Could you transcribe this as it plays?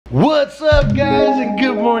What's up, guys, and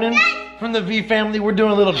good morning from the V family. We're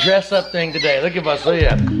doing a little dress up thing today. Look at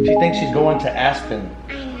Vasilia. She thinks she's going to Aspen.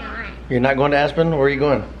 I'm not. You're not going to Aspen? Where are you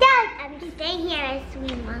going? Dad, I'm staying here as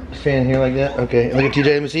sweet mom. Staying here like that? Okay. Look at TJ,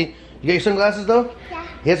 let me see. You got your sunglasses though? Yeah.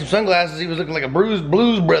 He had some sunglasses. He was looking like a bruised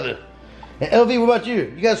blues brother. And LV, what about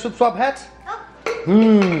you? You guys flip swap hats?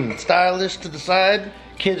 Oh. Stylish to the side.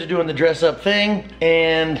 Kids are doing the dress up thing,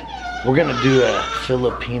 and we're gonna do a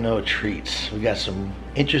Filipino treats. We got some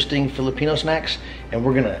interesting Filipino snacks, and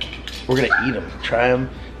we're gonna eat them, try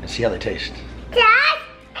them, and see how they taste. Dad,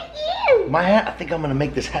 you. My hat, I think I'm gonna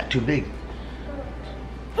make this hat too big.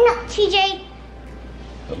 No, TJ.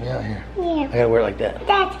 Put me out here. Yeah. I gotta wear it like that.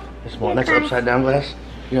 Dad. This one, next upside down glass.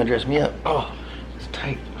 You're gonna dress me up. Oh, it's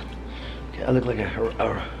tight. Okay, I look like a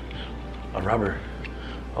robber.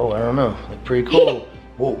 Oh, I don't know. Like pretty cool.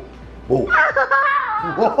 Whoa, whoa.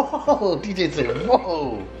 Whoa, TJ said,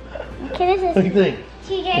 whoa. Okay, this is. What do you think?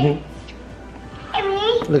 TJ.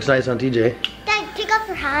 Emily. Looks nice on TJ. Dad, take off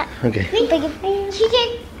your hat. Okay.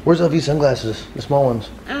 TJ. Where's LV's sunglasses? The small ones.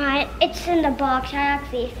 It's in the box. I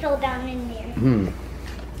actually fell down in there.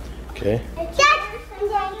 Okay. Dad,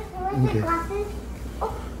 where's the glasses?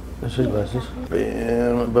 There's his glasses.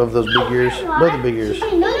 Bam, above those big ears. Above the big ears.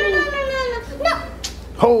 No.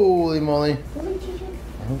 Holy moly.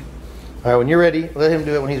 All right, when you're ready, let him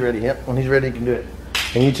do it when he's ready. Yep, when he's ready, he can do it.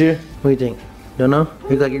 And you too? What do you think? Don't know? You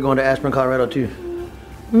look like you're going to Aspen, Colorado too.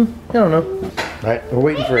 I don't know. All right, we're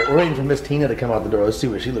waiting for Miss Tina to come out the door. Let's see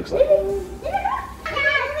what she looks like.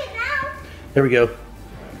 There we go.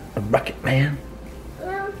 A bucket man.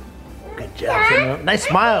 Good job. Tina. Nice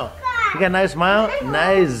smile. You got a nice smile.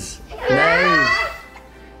 Nice.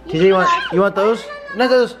 TJ, you want those?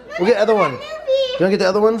 Not those. We'll get the other one. You want to get the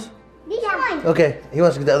other ones? Okay, he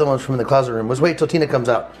wants to get the other ones from the closet room. Let's wait till Tina comes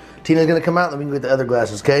out. Tina's gonna come out and then we can get the other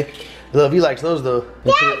glasses, okay? Love, he likes those though.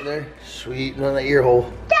 Let's put it up there. Sweet, on that ear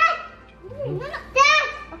hole. Dad!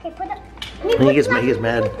 Okay, put it. He gets mad.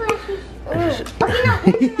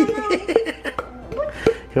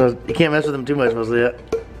 You can't mess with him too much, mostly.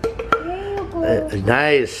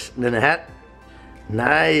 Nice. And then the hat.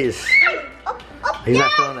 Nice. He's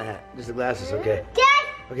not throwing the hat. Just the glasses, okay?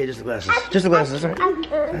 Okay, just the glasses. Just the glasses, all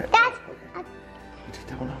right.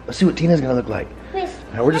 Let's see what Tina's gonna look like.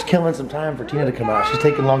 Now, we're just killing some time for Tina to come out. She's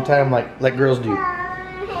taking a long time like girls do. You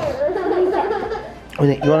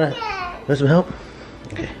want some help?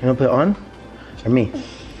 Okay, you wanna put it on? Or me?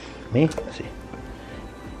 Me? Let's see.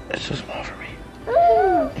 It's so small for me.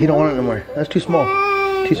 You don't want it no more. That's too small.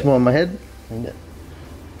 Too small on my head.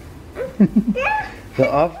 So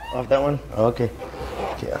off that one? Oh, okay.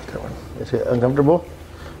 Okay, off that one. Is it uncomfortable?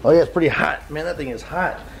 Oh yeah, it's pretty hot. Man, that thing is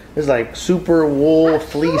hot. It's like super wool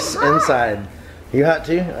fleece inside. Are you hot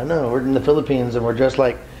too? I know, we're in the Philippines and we're dressed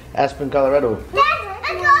like Aspen, Colorado. Dad,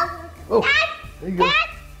 let's go. Oh, there you go. Dad,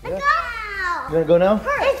 let's go. You gonna go now?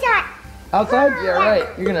 Inside. Outside? Yeah, right.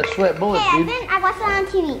 You're gonna sweat bullets, dude. Then I watched it on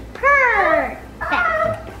TV.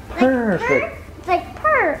 Perfect. It's like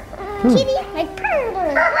purr. Kitty, like purr.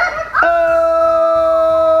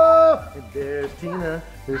 Oh! There's Tina.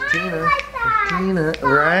 There's Tina. There's Tina,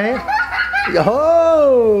 right?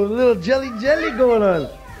 Oh, little jelly going on.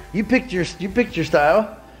 You picked your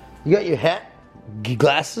style. You got your hat,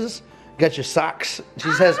 glasses, got your socks. She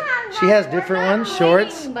has different ones,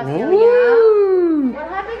 shorts. Ooh.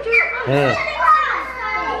 Yeah.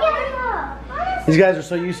 These guys are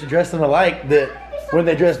so used to dressing alike that when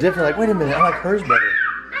they dress different, like, wait a minute, I like hers better.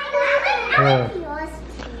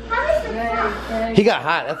 He got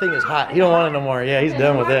hot. That thing is hot. He don't want it no more. Yeah, he's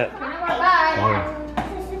done with that.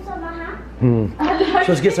 So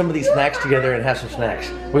let's get some of these snacks together and have some snacks.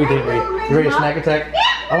 What do you think, Ray? You ready to snack attack?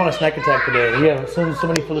 I want a snack attack today. We have so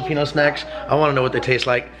many Filipino snacks. I want to know what they taste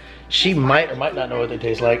like. She might or might not know what they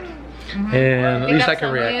taste like. And at least I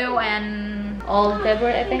can react. New and old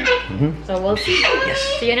favorite, I think. So we'll see. Yes.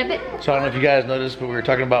 See you in a bit. So I don't know if you guys noticed, but we were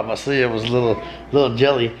talking about Vasilia was a little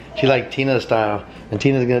jelly. She liked Tina's style. And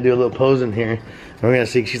Tina's gonna do a little pose in here. And we're gonna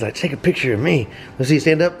see, she's like, take a picture of me. Let's see,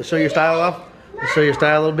 stand up, let's show your style off. Let's show your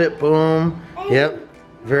style a little bit, boom. Yep,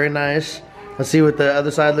 very nice. Let's see what the other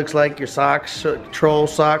side looks like. Your socks, troll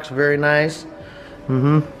socks, very nice.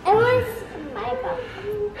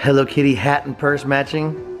 Hello Kitty hat and purse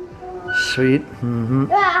matching. Sweet. How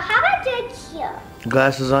about this here?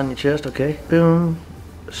 Glasses on your chest, okay. Boom.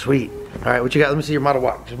 Sweet. All right, what you got? Let me see your model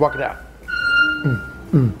walk. Just walk it out.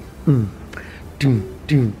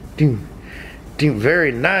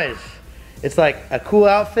 Very nice. It's like a cool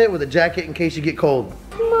outfit with a jacket in case you get cold.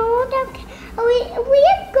 We are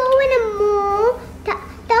going to mall.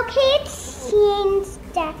 Okay, exchange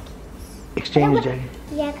jackets. Exchange jacket?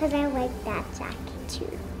 Yeah, because I like that jacket too.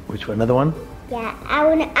 Which one? Another one? Yeah, I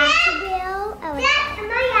want to ask Bill. I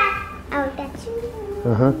want that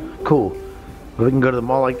too. Cool. We can go to the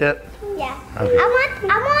mall like that? Yeah. Okay. I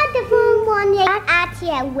want the full one at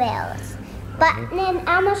Atia Wells. But then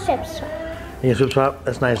I'm a strip shop. You can swip swap?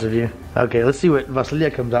 That's nice of you. Okay, let's see what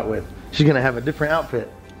Vasilia comes out with. She's gonna have a different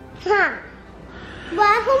outfit. Huh.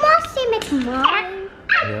 Well, who wants to make mine?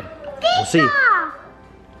 Yeah. We'll see.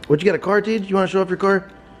 What, you got a car, Tej? You wanna show off your car?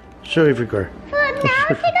 Show off your car. But now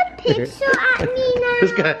take a picture at me now.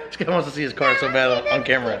 This guy wants to see his car so bad on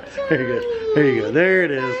camera. There he goes. There you go. There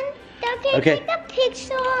it is. Okay. Take a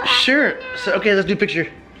picture. Sure. So, okay, let's do a picture.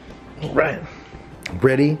 All right.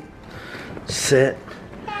 Ready, set,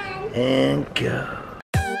 and go.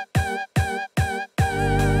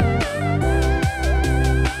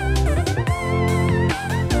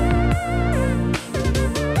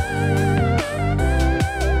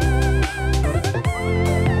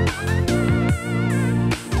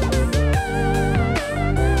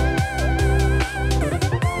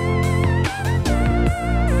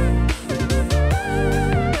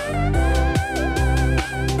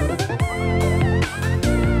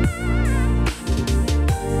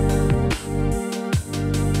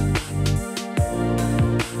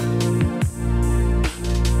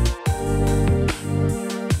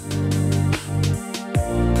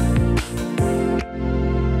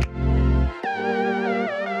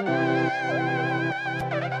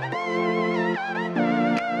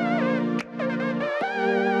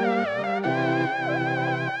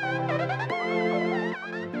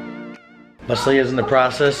 Vasilia's in the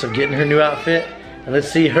process of getting her new outfit. And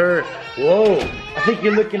let's see her. Whoa, I think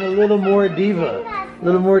you're looking a little more diva. A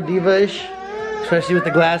little more diva-ish. Especially with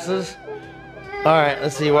the glasses. Alright,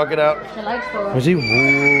 let's see, walk it out. Let me see.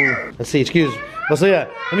 Woo. Let's see, excuse. Vasilia,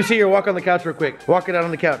 let me see your walk on the couch real quick. Walk it out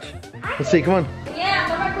on the couch. Let's see, come on.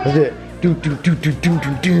 Let's do it. Do do do do do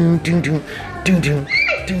do do do do do do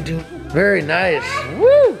do do. Very nice.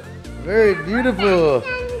 Woo! Very beautiful.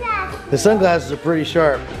 The sunglasses are pretty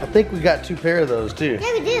sharp. I think we got 2 pairs of those too.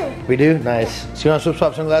 Yeah, we do. We do? Nice. So you want to swip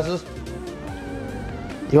swap sunglasses?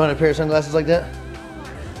 You want a pair of sunglasses like that?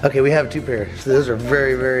 Okay, we have 2 pairs. So those are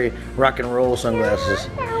very, very rock and roll sunglasses.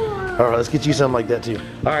 All right, let's get you something like that too.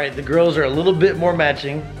 All right, the girls are a little bit more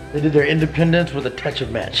matching. They did their independence with a touch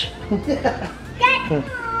of match. You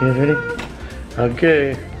guys ready?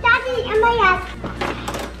 Okay. Daddy, am I have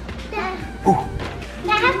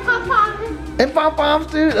pom-poms. And pom-poms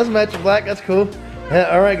too. That's matching black. That's cool. Yeah,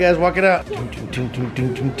 all right, guys, walk it out.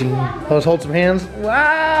 Let's hold some hands.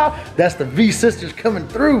 Wow, that's the V sisters coming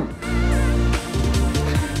through.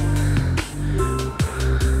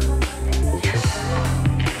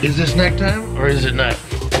 Yes. Is this snack time or is it not?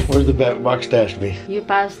 Where's the back box stash be? You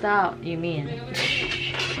passed out, you mean?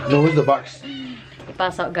 No, where's the box? You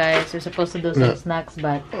passed out, guys. We're supposed to do some snacks, but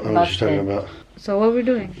I don't know what you're talking about. So what are we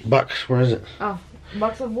doing? Box, where is it? Oh,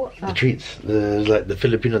 box of what? The treats, like the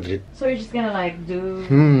Filipino treat. So you're just gonna like do? I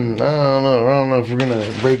don't know if we're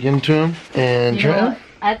gonna break into them and try them.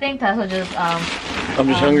 I think Tasso just I'm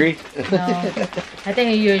just hungry. No, I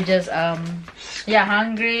think you're just yeah,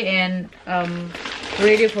 hungry and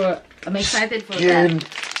ready for. I'm excited for that.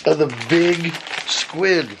 Of the big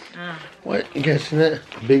squid. What? You guys see that?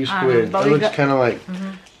 Big squid. It looks kind of like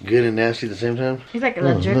good and nasty at the same time. It's like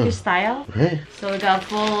a jerky style. Right. So we got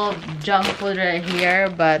full of junk food right here,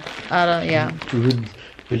 but I don't. Yeah. Food.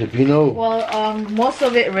 Filipino. Well, most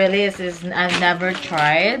of it really is I've never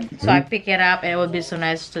tried, so I pick it up, and it would be so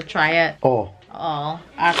nice to try it. Oh. Oh,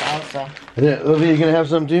 us also. Yeah, Olivia, you gonna have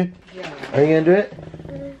some too? Yeah. Are you gonna do it?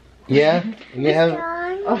 Yeah. You gonna have?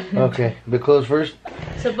 Okay, be closed first.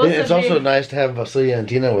 It's also nice to have Vasilia and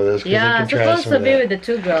Tina with us. Yeah, they can try supposed to be with the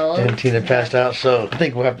 2 girls. And Tina passed out, so I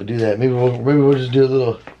think we'll have to do that. Maybe we'll just do a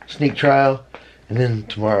little sneak trial, and then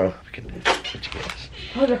tomorrow we can do it. What you guys?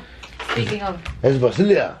 Hold on. Speaking of. That's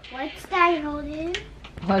Vasilia. What's that holding?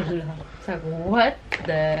 Hold on. It's like, what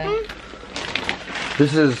the?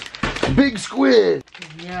 This is Big Squid.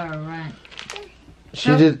 Yeah, right.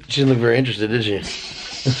 She didn't look very interested, did she?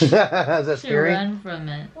 Is that scary? She ran from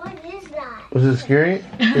it. What is that? Was it scary?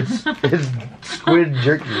 It's squid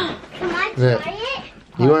jerky. Can I try it?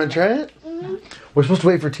 You want to try it? We're supposed to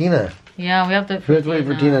wait for Tina. Yeah, we have to. We have to wait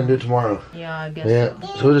for Tina and do it tomorrow. Yeah, I guess. Yeah.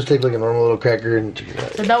 So we'll just take like a normal little cracker and check it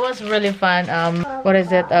out. So that was really fun. What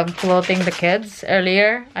is it? Clothing the kids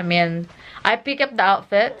earlier. I mean, I picked up the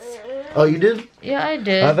outfits. Oh, you did? Yeah, I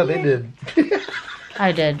did. I thought they did.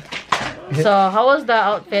 I did. So how was the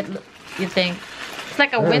outfit? You think? It's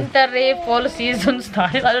like a wintry fall season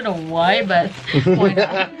style. I don't know why, but why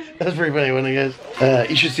not? That's pretty funny, wasn't it, guys?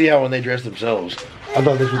 You should see how when they dress themselves. I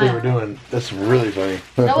thought that's what they were doing. That's really funny.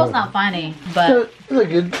 That was not funny, but It looked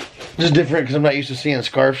good. Just different because I'm not used to seeing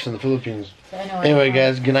scarves in the Philippines. Anyway,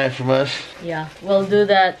 guys, good night from us. yeah, we'll do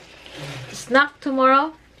that snack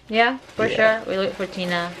tomorrow. Yeah, for sure. We'll wait for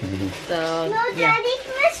Tina. So No, yeah. Daddy,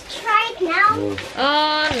 let's try it now.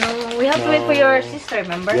 Oh no, we have to wait for your sister.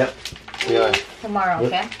 Remember? Yep. Yeah. Tomorrow,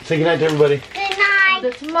 okay? Say good night to everybody. Good night.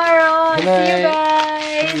 So tomorrow. Good See you night.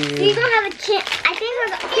 guys. We're gonna have a I think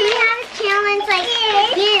can we have a challenge like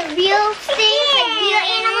get real things, like real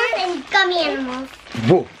animals and gummy animals.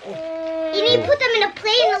 Whoa. You need to put them in a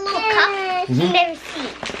plate in a little cup you never see.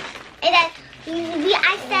 And then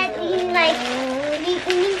I said we need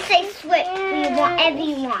to say switch. We want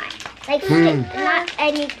everyone. Like switch, not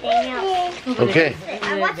anything else. Okay.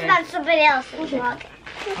 I watched it on somebody else's vlog.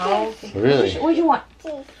 Oh, Really? what do you want?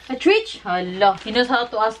 A treat? Hello. He knows how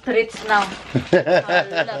to ask treats now.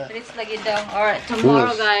 Hello, treats lagi daw. Alright,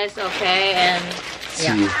 tomorrow guys, okay? And See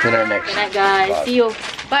you in our next good night guys. vlog. See you.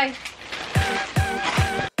 Bye.